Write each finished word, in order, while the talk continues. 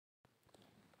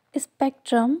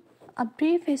Spectrum: A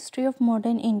Brief History of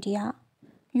Modern India,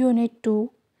 Unit 2,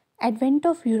 Advent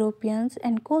of Europeans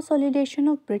and Consolidation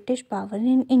of British Power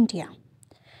in India.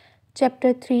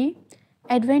 Chapter 3,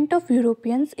 Advent of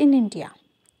Europeans in India.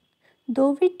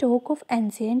 Though we talk of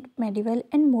ancient, medieval,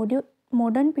 and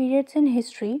modern periods in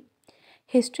history,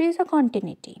 history is a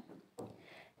continuity.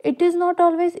 It is not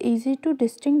always easy to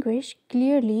distinguish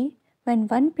clearly when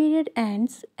one period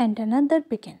ends and another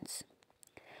begins.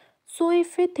 So,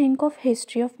 if we think of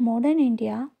history of modern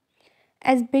India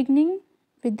as beginning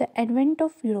with the advent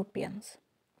of Europeans,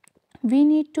 we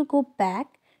need to go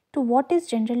back to what is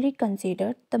generally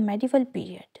considered the medieval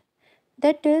period,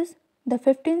 that is, the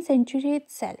 15th century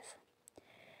itself.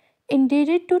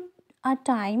 Indeed, to a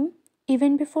time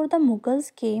even before the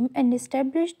Mughals came and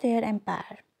established their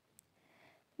empire.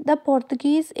 The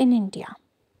Portuguese in India.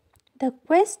 The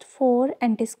quest for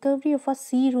and discovery of a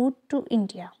sea route to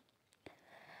India.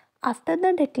 After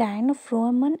the decline of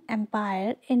Roman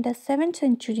Empire in the 7th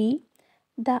century,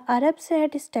 the Arabs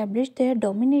had established their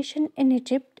domination in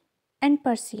Egypt and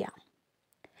Persia.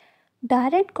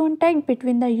 Direct contact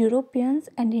between the Europeans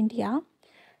and India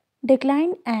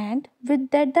declined, and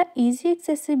with that the easy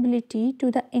accessibility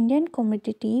to the Indian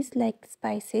commodities like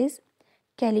spices,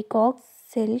 calicoes,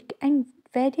 silk and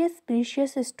various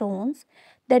precious stones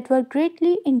that were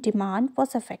greatly in demand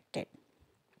was affected.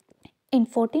 In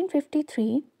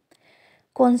 1453,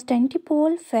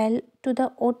 Constantinople fell to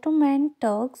the Ottoman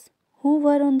Turks who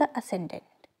were on the ascendant.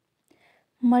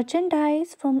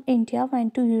 Merchandise from India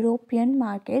went to European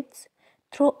markets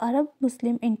through Arab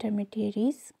Muslim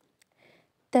intermediaries.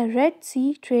 The Red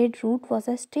Sea trade route was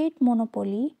a state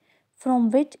monopoly from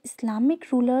which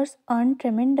Islamic rulers earned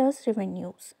tremendous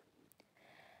revenues.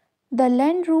 The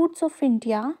land routes of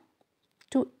India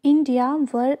to India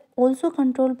were also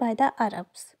controlled by the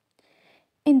Arabs.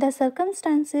 In the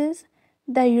circumstances,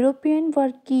 the Europeans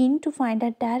were keen to find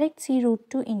a direct sea route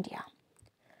to India.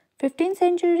 15th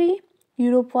century,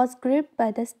 Europe was gripped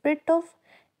by the spirit of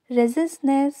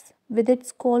resistance with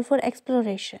its call for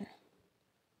exploration.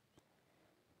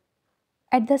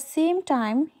 At the same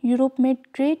time, Europe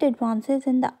made great advances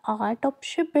in the art of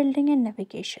shipbuilding and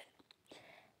navigation.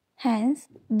 Hence,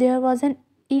 there was an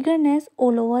eagerness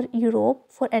all over Europe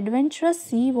for adventurous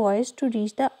sea voyages to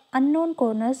reach the unknown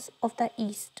corners of the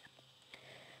East.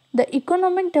 The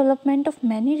economic development of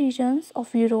many regions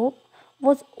of Europe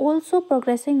was also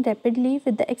progressing rapidly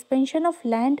with the expansion of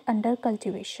land under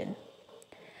cultivation.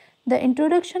 The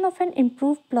introduction of an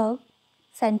improved plug,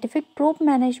 scientific crop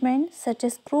management such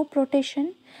as crop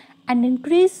rotation, and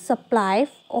increased supply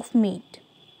of meat,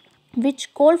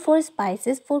 which called for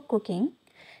spices for cooking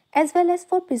as well as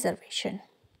for preservation.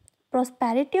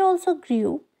 Prosperity also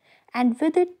grew, and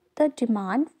with it, the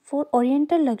demand for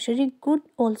Oriental luxury goods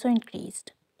also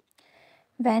increased.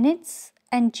 Venice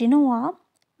and Genoa,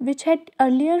 which had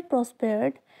earlier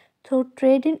prospered through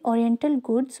trade in Oriental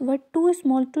goods, were too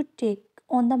small to take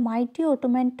on the mighty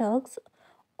Ottoman Turks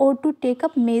or to take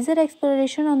up major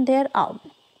exploration on their own.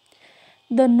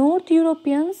 The North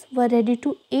Europeans were ready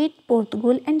to aid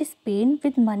Portugal and Spain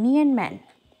with money and men,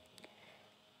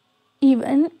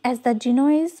 even as the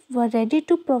Genoese were ready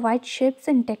to provide ships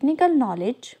and technical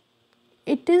knowledge.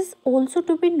 It is also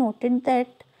to be noted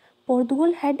that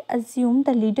Portugal had assumed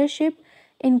the leadership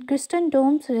in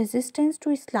Christendom's resistance to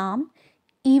Islam,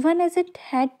 even as it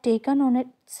had taken on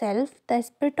itself the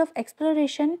spirit of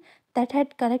exploration that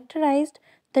had characterized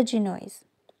the Genoese.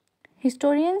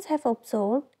 Historians have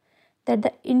observed that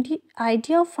the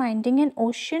idea of finding an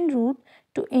ocean route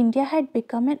to India had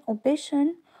become an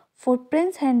obsession for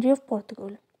Prince Henry of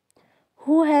Portugal,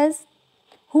 who, has,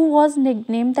 who was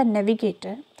nicknamed the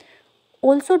Navigator.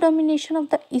 Also, domination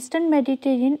of the Eastern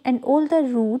Mediterranean and all the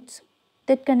routes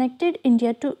that connected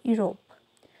India to Europe.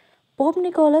 Pope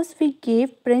Nicholas V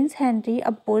gave Prince Henry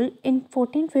a bull in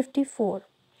 1454,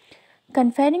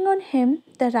 conferring on him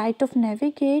the right of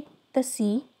navigate the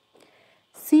sea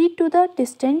to the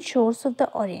distant shores of the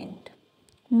Orient,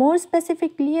 more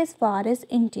specifically as far as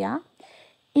India,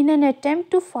 in an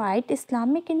attempt to fight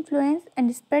Islamic influence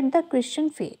and spread the Christian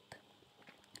faith.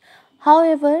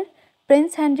 However,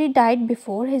 Prince Henry died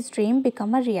before his dream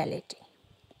became a reality.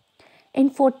 In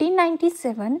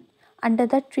 1497, under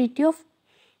the Treaty of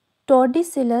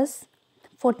Tordesillas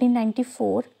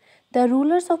 1494, the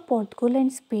rulers of Portugal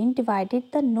and Spain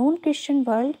divided the non-Christian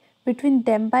world between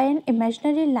them by an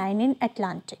imaginary line in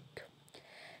Atlantic.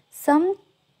 Some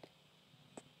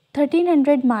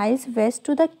 1300 miles west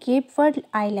to the Cape Verde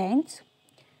Islands.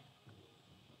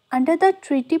 Under the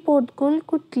treaty, Portugal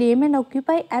could claim and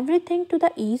occupy everything to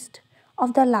the east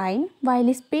of the line,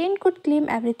 while Spain could claim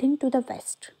everything to the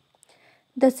west.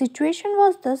 The situation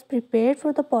was thus prepared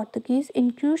for the Portuguese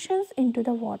incursions into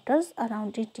the waters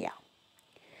around India.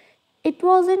 It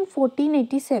was in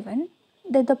 1487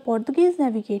 that the Portuguese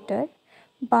navigator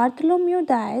Bartholomew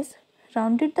Dias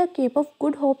rounded the Cape of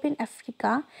Good Hope in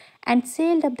Africa and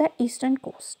sailed up the eastern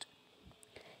coast.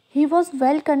 He was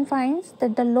well convinced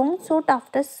that the long sought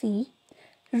after sea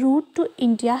route to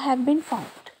India had been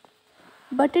found.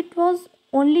 But it was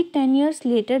only 10 years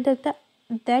later that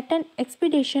an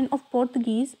expedition of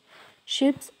Portuguese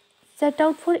ships set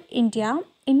out for India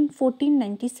in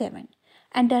 1497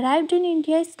 and arrived in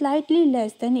India slightly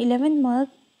less than 11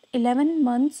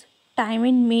 months' time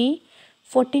in May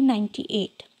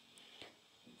 1498.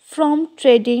 From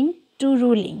trading to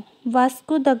ruling,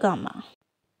 Vasco da Gama.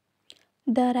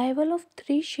 The arrival of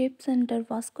three ships under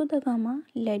Vasco da Gama,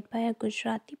 led by a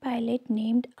Gujarati pilot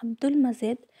named Abdul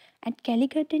Mazid at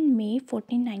Calicut in May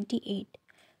 1498,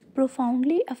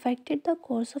 profoundly affected the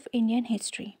course of Indian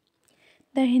history.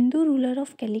 The Hindu ruler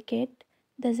of Calicut,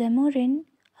 the Zamorin,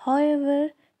 however,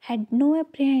 had no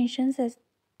apprehensions as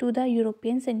to the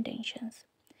Europeans' intentions,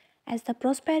 as the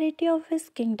prosperity of his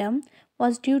kingdom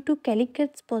was due to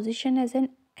Calicut's position as an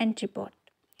entrepot.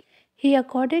 He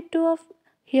accorded, to a,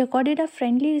 he accorded a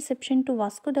friendly reception to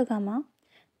Vasco da Gama.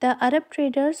 The Arab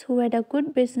traders who had a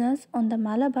good business on the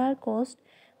Malabar coast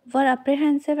were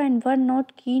apprehensive and were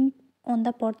not keen on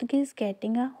the Portuguese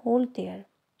getting a hold there.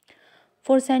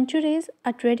 For centuries,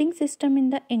 a trading system in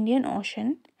the Indian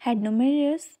Ocean had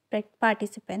numerous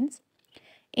participants: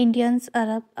 Indians,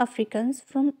 Arab, Africans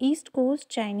from East Coast,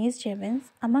 Chinese, Javans,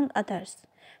 among others.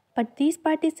 But these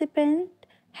participants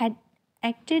had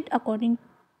acted according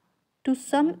to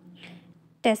some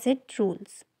tacit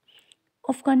rules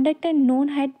of conduct and none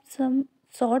had some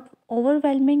sort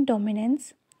overwhelming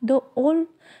dominance, though all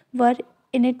were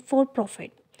in it for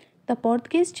profit. The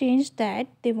Portuguese changed that.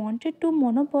 They wanted to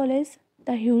monopolize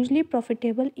the hugely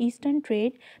profitable eastern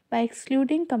trade by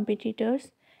excluding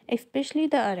competitors, especially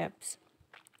the Arabs.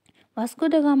 Vasco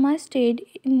da Gama stayed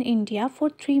in India for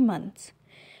 3 months.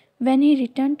 When he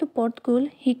returned to Portugal,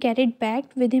 he carried back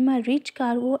with him a rich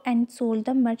cargo and sold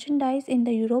the merchandise in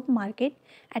the Europe market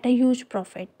at a huge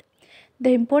profit.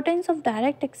 The importance of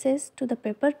direct access to the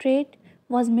paper trade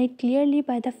was made clearly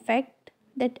by the fact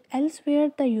that elsewhere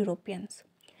the Europeans,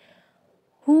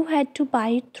 who had to buy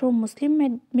it through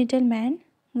Muslim middlemen,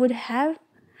 would have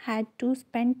had to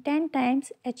spend 10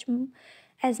 times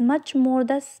as much more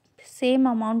the same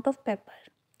amount of paper.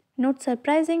 Not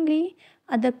surprisingly,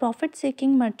 other profit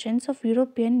seeking merchants of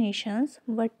European nations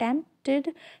were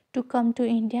tempted to come to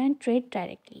India and trade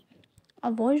directly.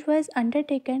 A voyage was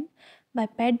undertaken by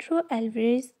Pedro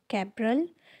Alvarez Cabral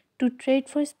to trade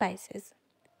for spices.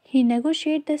 He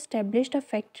negotiated and established a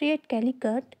factory at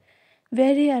Calicut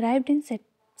where he arrived in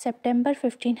September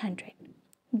 1500.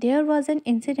 There was an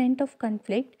incident of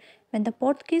conflict when the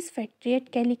Portuguese factory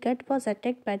at Calicut was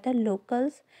attacked by the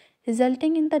locals,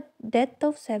 resulting in the death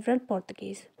of several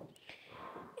Portuguese.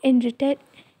 In, reta-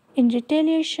 in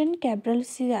retaliation, Cabral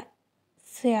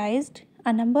seized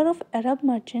a number of Arab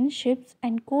merchant ships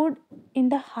anchored in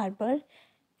the harbor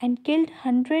and killed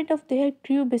hundreds of their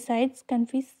crew besides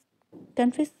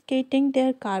confiscating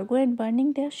their cargo and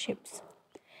burning their ships.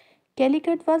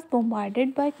 Calicut was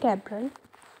bombarded by Cabral.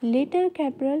 Later,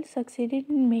 Cabral succeeded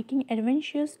in making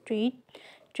advantageous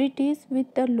treaties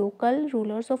with the local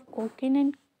rulers of Cochin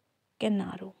and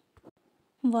Canaro.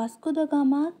 Vasco da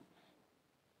Gama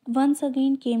once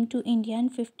again came to India in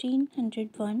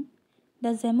 1501. The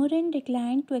Zamorin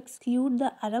declined to exclude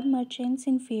the Arab merchants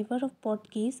in favor of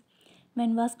Portuguese.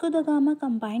 When Vasco da Gama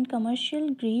combined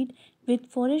commercial greed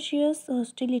with ferocious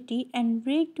hostility and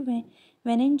wreaked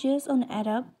vengeance on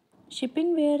Arab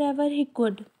shipping wherever he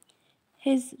could,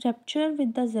 his rupture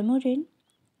with the Zamorin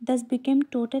thus became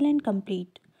total and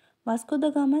complete. Vasco da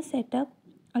Gama set up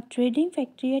a trading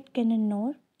factory at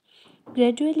Cananore.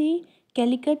 Gradually,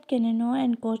 Calicut, Cananore,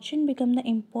 and Cochin became the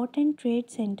important trade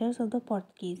centers of the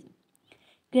Portuguese.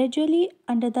 Gradually,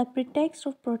 under the pretext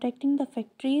of protecting the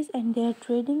factories and their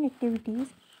trading activities,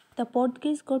 the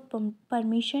Portuguese got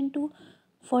permission to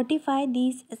fortify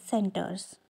these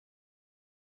centers.